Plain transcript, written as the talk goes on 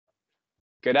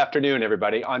Good afternoon,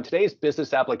 everybody. On today's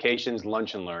Business Applications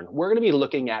Lunch and Learn, we're going to be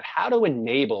looking at how to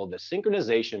enable the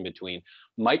synchronization between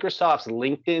Microsoft's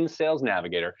LinkedIn Sales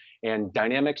Navigator and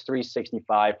Dynamics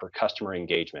 365 for customer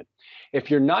engagement. If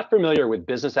you're not familiar with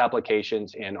business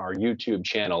applications and our YouTube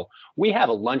channel, we have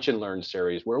a Lunch and Learn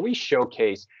series where we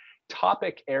showcase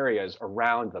topic areas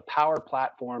around the Power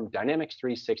Platform, Dynamics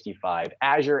 365,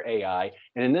 Azure AI,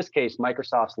 and in this case,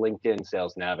 Microsoft's LinkedIn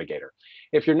Sales Navigator.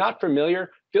 If you're not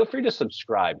familiar, feel free to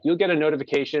subscribe. You'll get a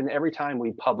notification every time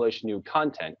we publish new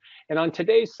content. And on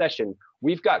today's session,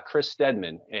 we've got Chris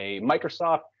Stedman, a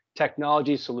Microsoft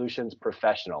Technology Solutions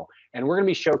professional, and we're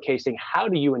going to be showcasing how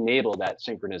do you enable that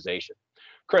synchronization.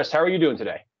 Chris, how are you doing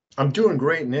today? I'm doing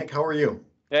great, Nick. How are you?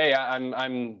 Hey,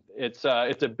 it's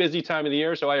a busy time of the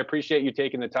year, so I appreciate you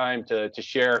taking the time to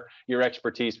share your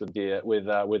expertise with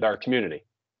our community.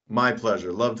 My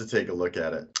pleasure. Love to take a look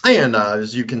at it. And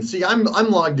as you can see, I'm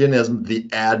logged in as the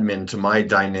admin to my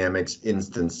Dynamics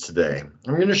instance today.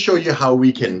 I'm going to show you how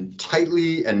we can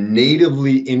tightly and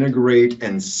natively integrate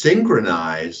and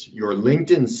synchronize your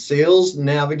LinkedIn Sales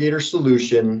Navigator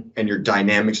solution and your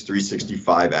Dynamics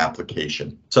 365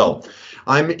 application. So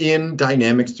I'm in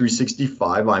Dynamics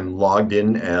 365. I'm logged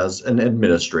in as an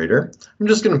administrator. I'm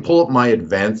just going to pull up my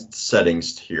advanced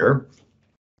settings here.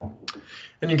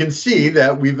 And you can see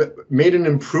that we've made an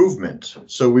improvement.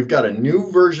 So we've got a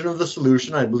new version of the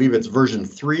solution. I believe it's version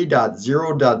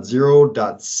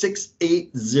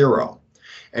 3.0.0.680.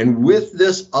 And with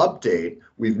this update,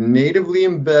 we've natively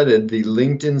embedded the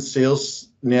LinkedIn Sales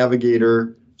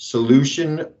Navigator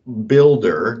solution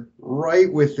builder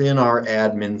right within our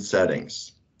admin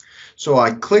settings. So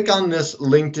I click on this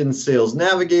LinkedIn Sales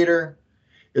Navigator.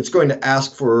 It's going to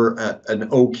ask for an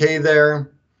OK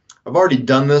there. I've already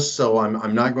done this, so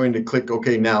I'm not going to click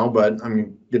OK now, but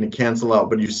I'm going to cancel out.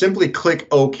 But you simply click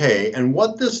OK, and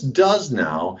what this does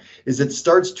now is it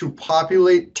starts to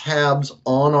populate tabs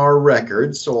on our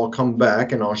records. So I'll come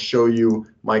back and I'll show you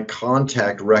my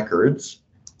contact records.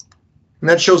 And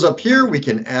that shows up here. We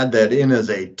can add that in as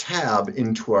a tab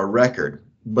into our record.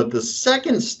 But the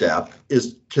second step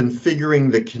is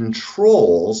configuring the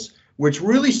controls, which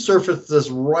really surfaces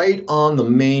right on the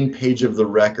main page of the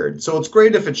record. So it's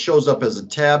great if it shows up as a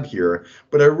tab here,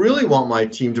 but I really want my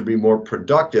team to be more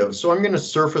productive. So I'm going to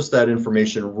surface that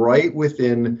information right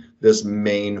within this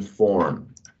main form.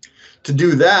 To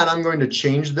do that, I'm going to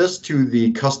change this to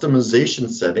the customization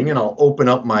setting, and I'll open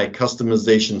up my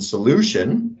customization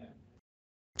solution.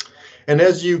 And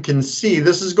as you can see,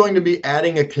 this is going to be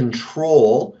adding a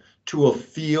control to a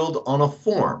field on a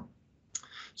form.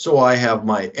 So I have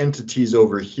my entities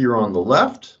over here on the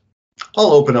left.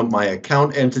 I'll open up my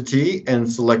account entity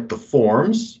and select the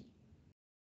forms.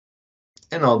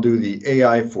 And I'll do the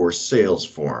AI for sales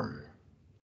form.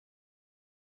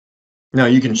 Now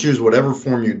you can choose whatever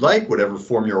form you'd like, whatever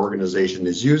form your organization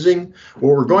is using.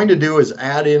 What we're going to do is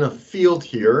add in a field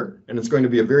here, and it's going to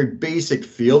be a very basic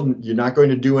field. You're not going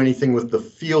to do anything with the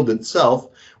field itself.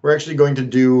 We're actually going to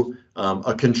do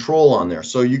a control on there.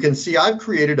 So you can see I've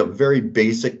created a very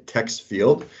basic text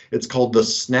field. It's called the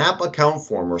Snap Account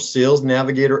Form, or Sales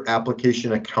Navigator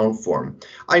Application Account Form.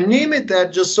 I name it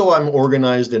that just so I'm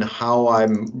organized in how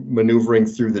I'm maneuvering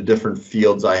through the different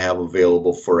fields I have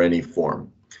available for any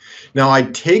form. Now I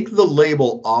take the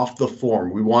label off the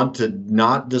form. We want to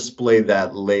not display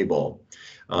that label.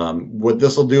 What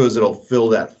this will do is it'll fill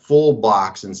that full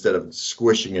box instead of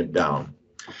squishing it down.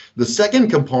 The second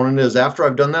component is after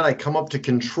I've done that, I come up to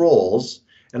controls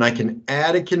and I can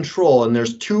add a control, and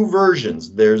there's two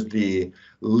versions. There's the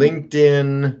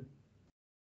LinkedIn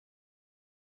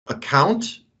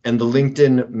account and the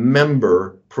LinkedIn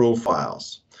member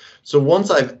profiles. So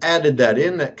once I've added that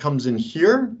in, that comes in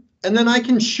here. And then I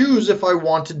can choose if I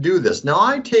want to do this. Now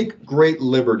I take great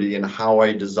liberty in how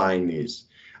I design these.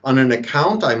 On an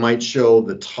account, I might show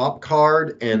the top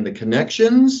card and the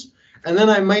connections, and then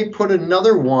I might put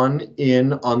another one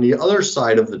in on the other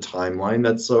side of the timeline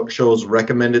that shows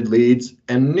recommended leads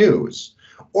and news.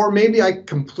 Or maybe I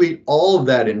complete all of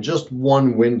that in just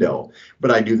one window,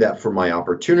 but I do that for my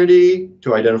opportunity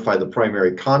to identify the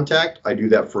primary contact. I do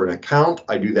that for an account,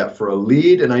 I do that for a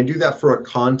lead, and I do that for a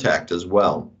contact as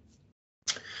well.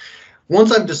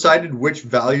 Once I've decided which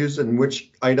values and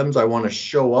which items I want to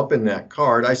show up in that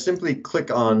card, I simply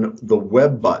click on the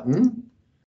web button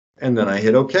and then I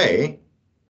hit OK.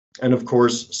 And of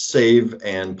course, save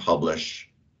and publish.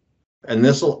 And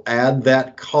this will add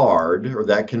that card or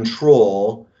that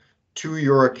control to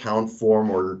your account form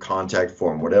or your contact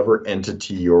form, whatever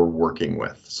entity you're working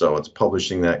with. So it's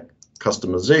publishing that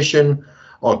customization.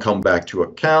 I'll come back to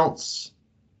accounts.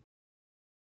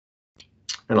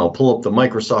 And I'll pull up the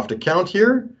Microsoft account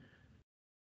here.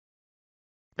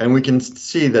 And we can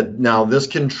see that now this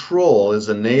control is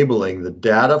enabling the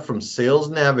data from Sales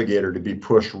Navigator to be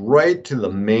pushed right to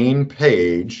the main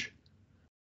page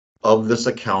of this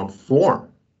account form.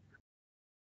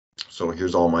 So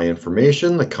here's all my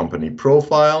information, the company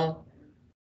profile,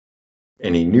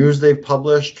 any news they've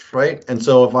published, right? And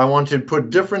so if I want to put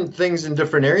different things in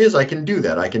different areas, I can do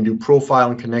that. I can do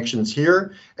profile and connections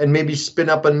here and maybe spin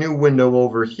up a new window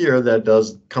over here that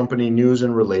does company news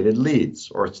and related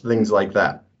leads or things like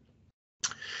that.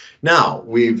 Now,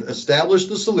 we've established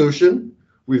the solution.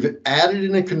 We've added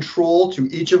in a control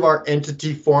to each of our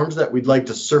entity forms that we'd like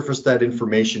to surface that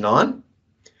information on.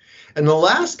 And the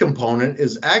last component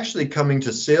is actually coming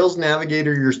to Sales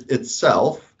Navigator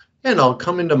itself. And I'll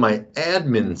come into my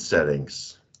admin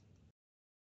settings.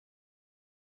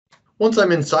 Once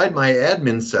I'm inside my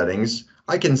admin settings,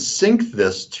 I can sync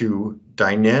this to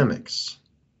Dynamics.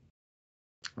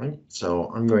 Right?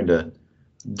 So I'm going to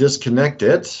disconnect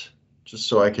it just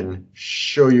so I can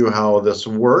show you how this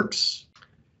works.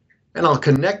 And I'll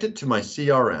connect it to my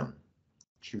CRM.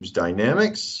 Choose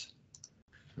Dynamics.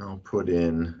 And I'll put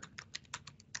in.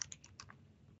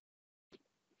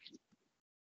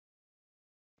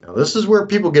 Now this is where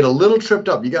people get a little tripped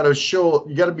up. You got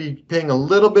to be paying a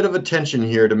little bit of attention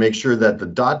here to make sure that the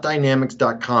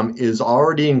 .dynamics.com is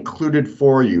already included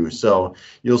for you. So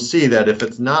you'll see that if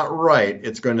it's not right,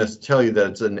 it's going to tell you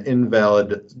that it's an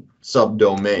invalid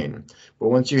subdomain. But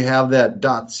once you have that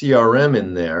 .crm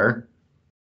in there,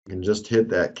 you can just hit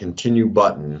that continue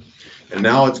button. And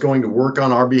now it's going to work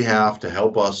on our behalf to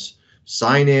help us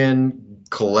sign in,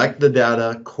 collect the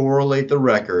data, correlate the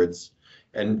records,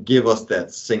 and give us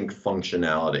that sync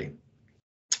functionality.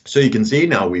 So you can see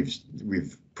now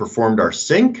we've performed our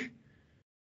sync,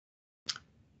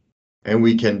 and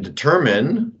we can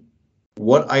determine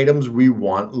what items we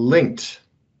want linked.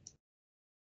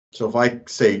 So if I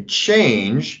say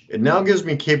change, it now gives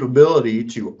me capability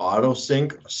to auto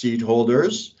sync seat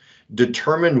holders,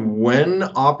 determine when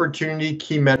opportunity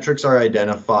key metrics are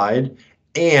identified,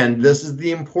 and this is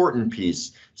the important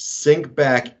piece, sync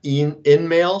back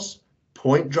in-mails,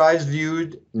 point drives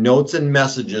viewed, notes and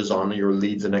messages on your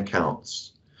leads and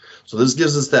accounts. So this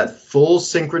gives us that full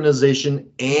synchronization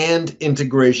and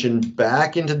integration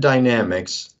back into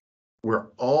Dynamics, where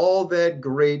all that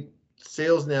great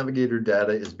Sales Navigator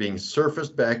data is being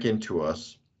surfaced back into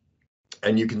us.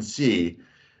 And you can see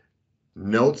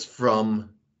notes from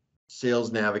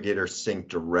Sales Navigator sync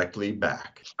directly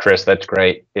back. Chris, that's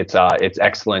great. It's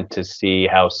excellent to see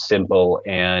how simple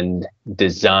and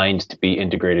designed to be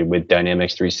integrated with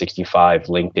Dynamics 365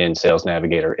 LinkedIn Sales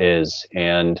Navigator is,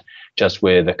 and just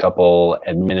with a couple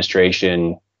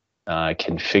administration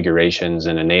configurations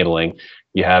and enabling,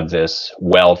 you have this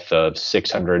wealth of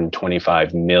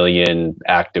 625 million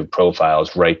active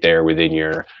profiles right there within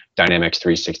your Dynamics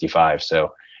 365.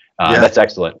 So that's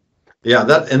excellent. Yeah,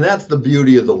 that's the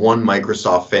beauty of the One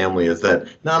Microsoft family, is that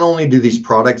not only do these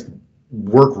products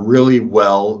work really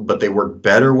well, but they work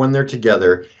better when they're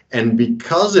together. And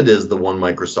because it is the One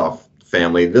Microsoft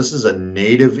family, this is a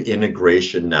native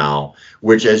integration now,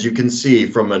 which, as you can see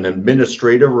from an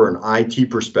administrative or an IT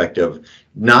perspective,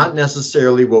 not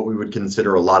necessarily what we would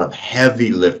consider a lot of heavy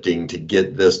lifting to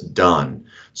get this done.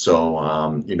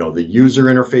 So, you know, the user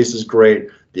interface is great.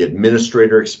 The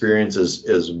administrator experience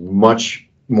is much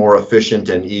more efficient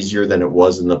and easier than it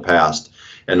was in the past.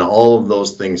 And all of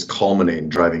those things culminate in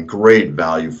driving great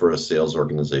value for a sales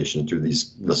organization through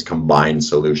this combined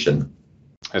solution.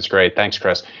 That's great. Thanks,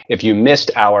 Chris. If you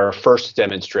missed our first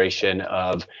demonstration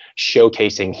of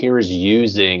showcasing here's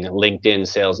using LinkedIn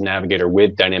Sales Navigator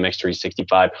with Dynamics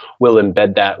 365, we'll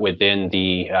embed that within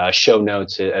the show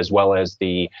notes as well as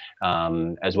the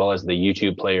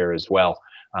YouTube player as well.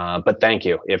 But thank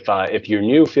you. If you're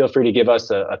new, feel free to give us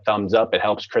a thumbs up. It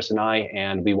helps Chris and I,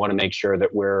 and we want to make sure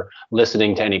that we're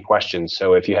listening to any questions.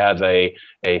 So if you have a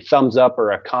thumbs up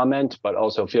or a comment, but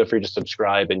also feel free to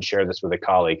subscribe and share this with a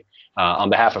colleague. On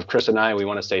behalf of Chris and I, we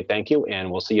want to say thank you,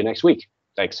 and we'll see you next week.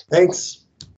 Thanks. Thanks.